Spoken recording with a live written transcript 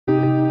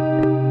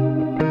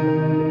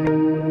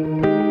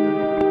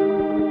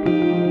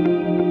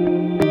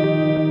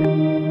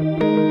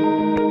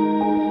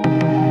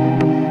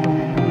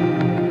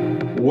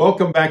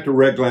Welcome back to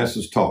Red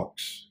Glasses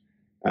Talks.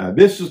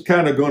 This is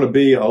kind of going to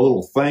be a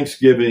little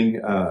Thanksgiving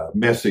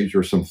message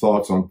or some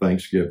thoughts on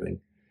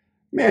Thanksgiving.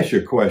 Let me ask you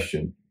a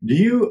question. Do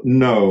you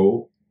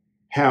know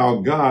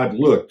how God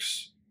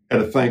looks at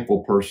a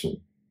thankful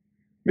person?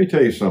 Let me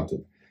tell you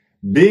something.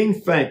 Being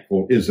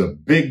thankful is a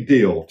big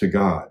deal to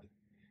God.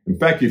 In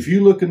fact, if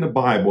you look in the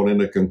Bible, in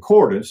the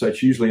concordance,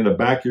 that's usually in the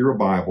back of your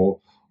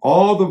Bible,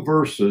 all the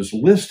verses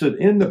listed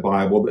in the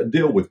Bible that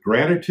deal with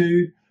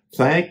gratitude,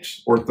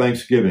 thanks, or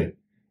thanksgiving.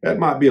 That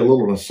might be a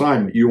little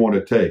assignment you want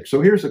to take.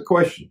 So here's a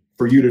question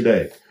for you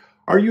today.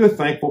 Are you a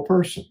thankful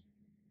person?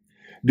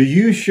 Do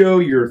you show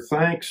your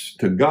thanks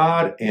to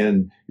God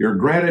and your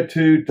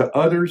gratitude to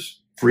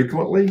others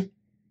frequently?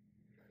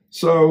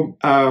 So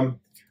I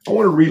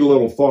want to read a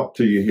little thought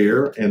to you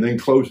here and then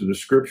close with the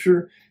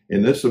scripture.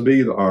 And this will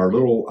be our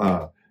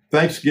little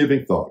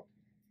Thanksgiving thought.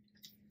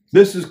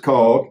 This is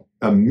called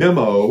a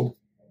memo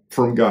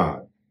from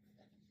God.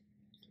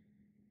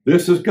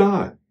 This is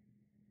God.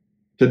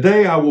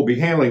 Today I will be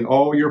handling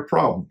all your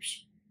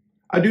problems.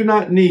 I do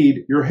not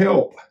need your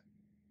help.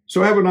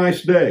 So have a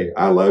nice day.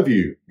 I love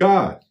you,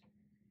 God.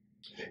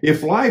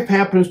 If life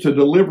happens to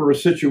deliver a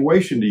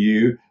situation to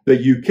you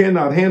that you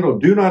cannot handle,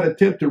 do not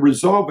attempt to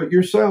resolve it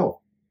yourself.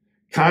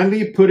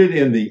 Kindly put it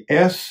in the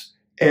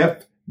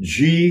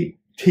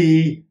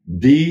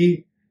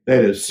SFGTD,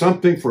 that is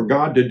something for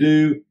God to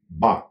do,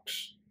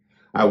 box.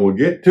 I will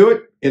get to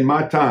it in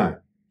my time.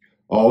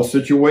 All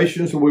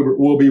situations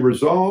will be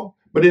resolved,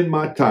 but in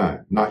my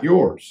time, not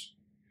yours.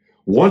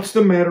 Once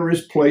the matter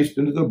is placed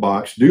into the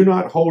box, do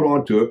not hold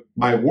on to it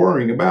by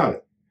worrying about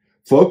it.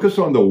 Focus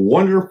on the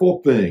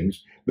wonderful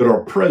things that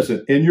are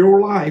present in your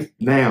life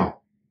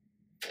now.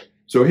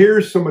 So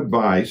here's some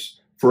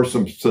advice for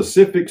some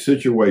specific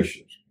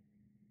situations.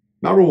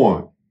 Number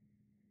one,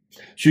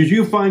 should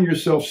you find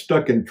yourself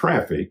stuck in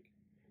traffic,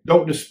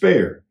 don't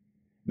despair.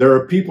 There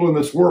are people in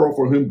this world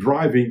for whom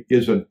driving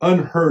is an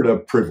unheard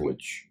of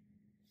privilege.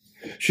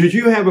 Should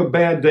you have a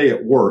bad day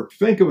at work,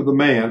 think of the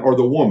man or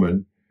the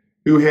woman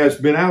who has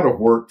been out of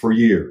work for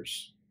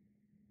years.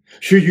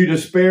 Should you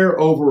despair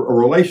over a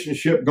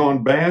relationship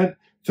gone bad,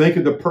 think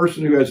of the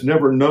person who has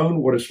never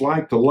known what it's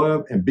like to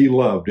love and be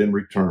loved in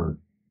return.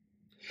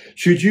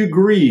 Should you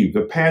grieve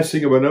the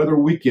passing of another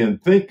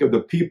weekend, think of the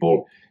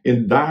people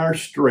in dire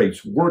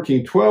straits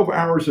working 12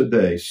 hours a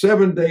day,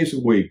 7 days a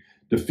week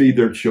to feed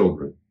their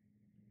children.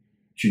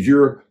 Should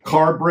your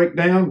car break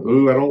down?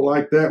 Ooh, I don't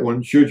like that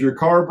one. Should your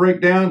car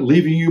break down,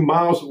 leaving you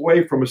miles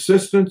away from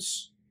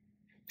assistance?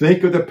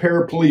 Think of the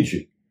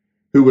paraplegic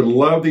who would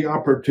love the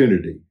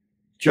opportunity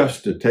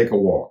just to take a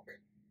walk.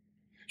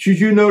 Should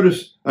you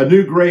notice a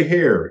new gray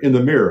hair in the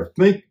mirror,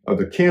 think of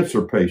the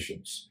cancer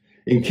patients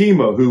in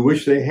chemo who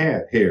wish they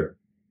had hair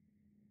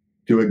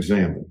to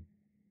examine.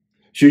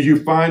 Should you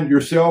find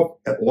yourself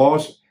at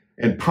loss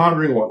and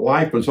pondering what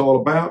life is all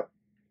about,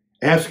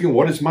 asking,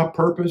 what is my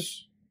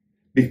purpose?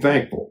 Be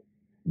thankful.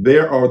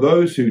 There are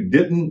those who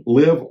didn't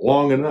live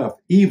long enough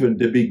even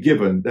to be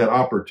given that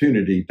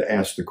opportunity to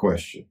ask the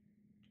question.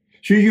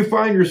 Should you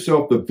find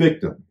yourself the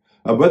victim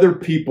of other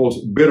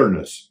people's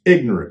bitterness,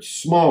 ignorance,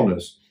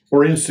 smallness,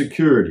 or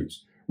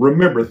insecurities,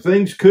 remember,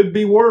 things could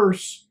be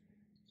worse.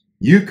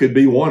 You could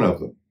be one of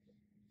them.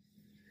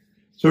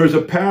 So there's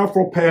a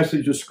powerful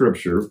passage of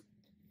scripture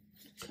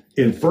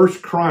in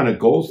 1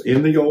 Chronicles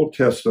in the Old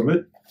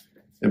Testament,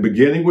 and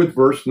beginning with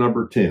verse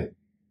number 10.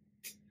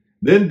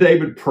 Then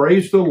David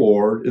praised the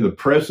Lord in the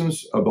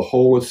presence of the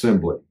whole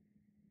assembly.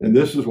 And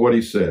this is what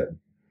he said.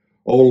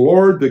 O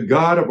Lord, the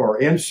God of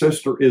our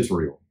ancestor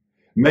Israel,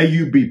 may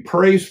you be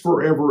praised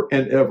forever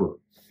and ever.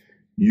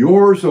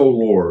 Yours, O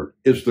Lord,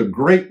 is the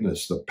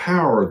greatness, the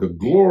power, the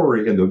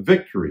glory, and the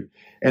victory,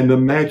 and the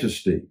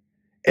majesty.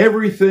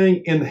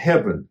 Everything in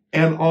heaven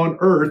and on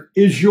earth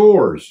is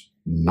yours,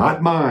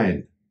 not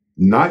mine,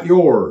 not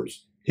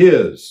yours,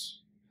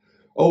 his.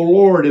 O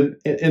Lord,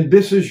 and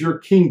this is your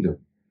kingdom.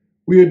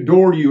 We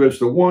adore you as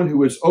the one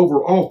who is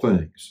over all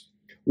things.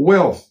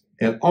 Wealth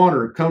and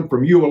honor come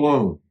from you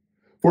alone,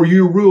 for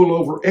you rule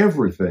over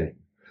everything.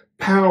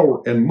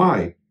 Power and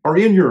might are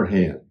in your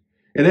hand,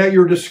 and at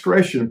your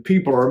discretion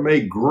people are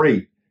made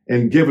great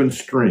and given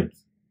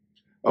strength.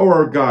 O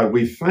our God,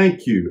 we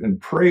thank you and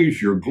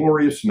praise your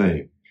glorious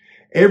name.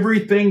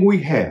 Everything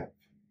we have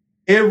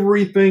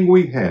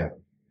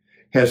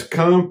has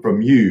come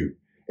from you,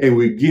 and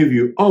we give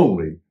you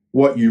only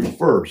what you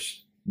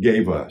first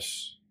gave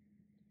us.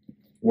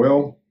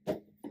 Well,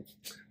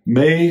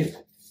 may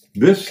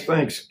this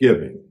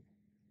Thanksgiving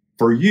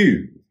for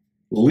you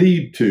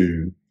lead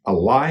to a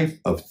life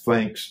of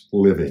thanks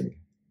living.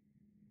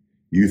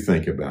 You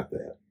think about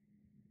that.